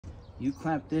you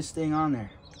clamp this thing on there.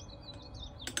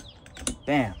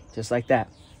 Bam, just like that.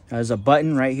 Now, there's a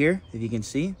button right here, if you can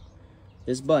see.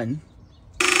 This button.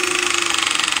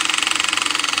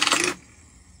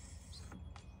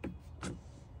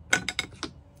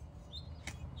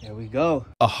 There we go.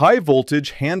 A high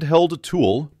voltage handheld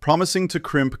tool promising to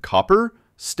crimp copper,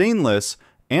 stainless,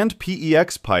 and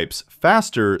PEX pipes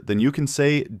faster than you can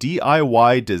say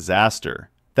DIY disaster.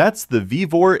 That's the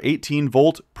Vevor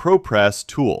 18-volt ProPress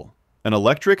Tool, an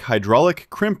electric hydraulic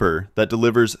crimper that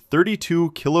delivers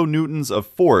 32 kilonewtons of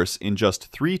force in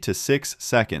just 3 to 6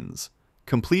 seconds,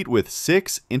 complete with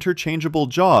 6 interchangeable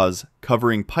jaws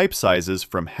covering pipe sizes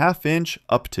from 1/2 inch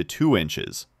up to 2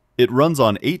 inches. It runs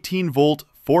on 18-volt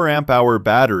 4 amp-hour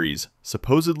batteries,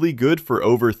 supposedly good for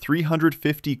over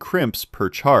 350 crimps per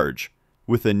charge,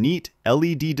 with a neat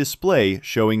LED display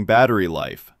showing battery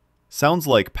life. Sounds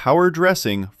like power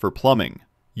dressing for plumbing.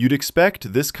 You'd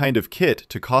expect this kind of kit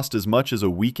to cost as much as a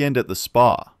weekend at the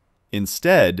spa.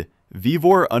 Instead,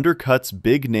 Vevor undercuts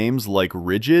big names like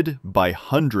RIDGID by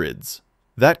hundreds.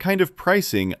 That kind of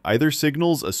pricing either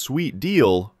signals a sweet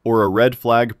deal or a red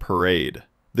flag parade.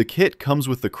 The kit comes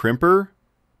with the crimper,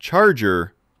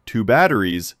 charger, 2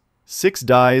 batteries, 6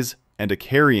 dies, and a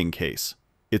carrying case.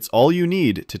 It's all you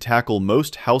need to tackle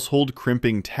most household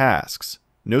crimping tasks.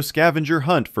 No scavenger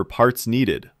hunt for parts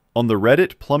needed. On the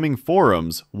Reddit plumbing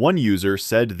forums, one user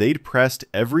said they'd pressed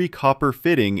every copper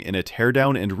fitting in a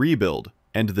teardown and rebuild,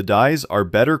 and the dies are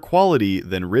better quality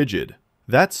than RIDGID.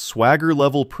 That's swagger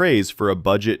level praise for a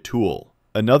budget tool.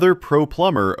 Another pro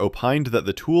plumber opined that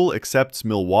the tool accepts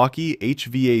Milwaukee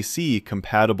HVAC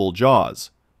compatible jaws,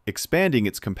 expanding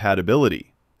its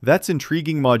compatibility. That's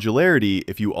intriguing modularity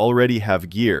if you already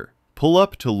have gear. Pull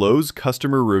up to Lowe's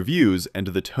customer reviews and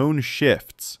the tone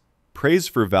shifts. Praise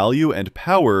for value and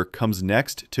power comes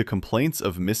next to complaints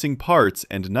of missing parts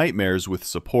and nightmares with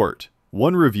support.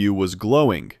 One review was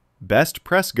glowing, best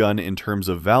press gun in terms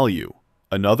of value.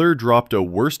 Another dropped a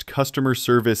worst customer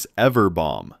service ever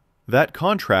bomb. That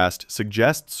contrast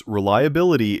suggests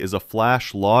reliability is a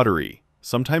flash lottery.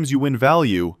 Sometimes you win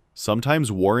value,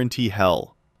 sometimes warranty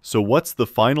hell. So what's the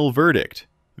final verdict?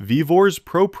 Vevor's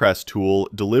ProPress tool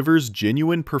delivers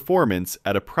genuine performance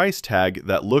at a price tag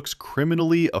that looks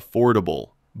criminally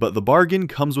affordable. But the bargain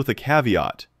comes with a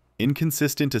caveat: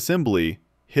 inconsistent assembly,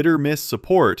 hit-or-miss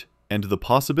support, and the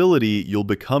possibility you'll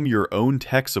become your own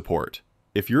tech support.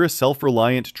 If you're a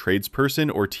self-reliant tradesperson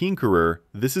or tinkerer,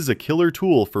 this is a killer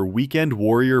tool for weekend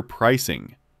warrior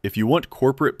pricing. If you want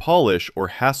corporate polish or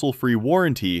hassle-free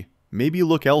warranty, maybe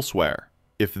look elsewhere.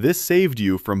 If this saved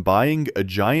you from buying a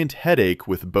giant headache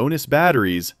with bonus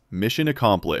batteries, mission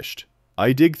accomplished.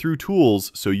 I dig through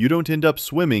tools so you don't end up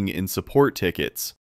swimming in support tickets.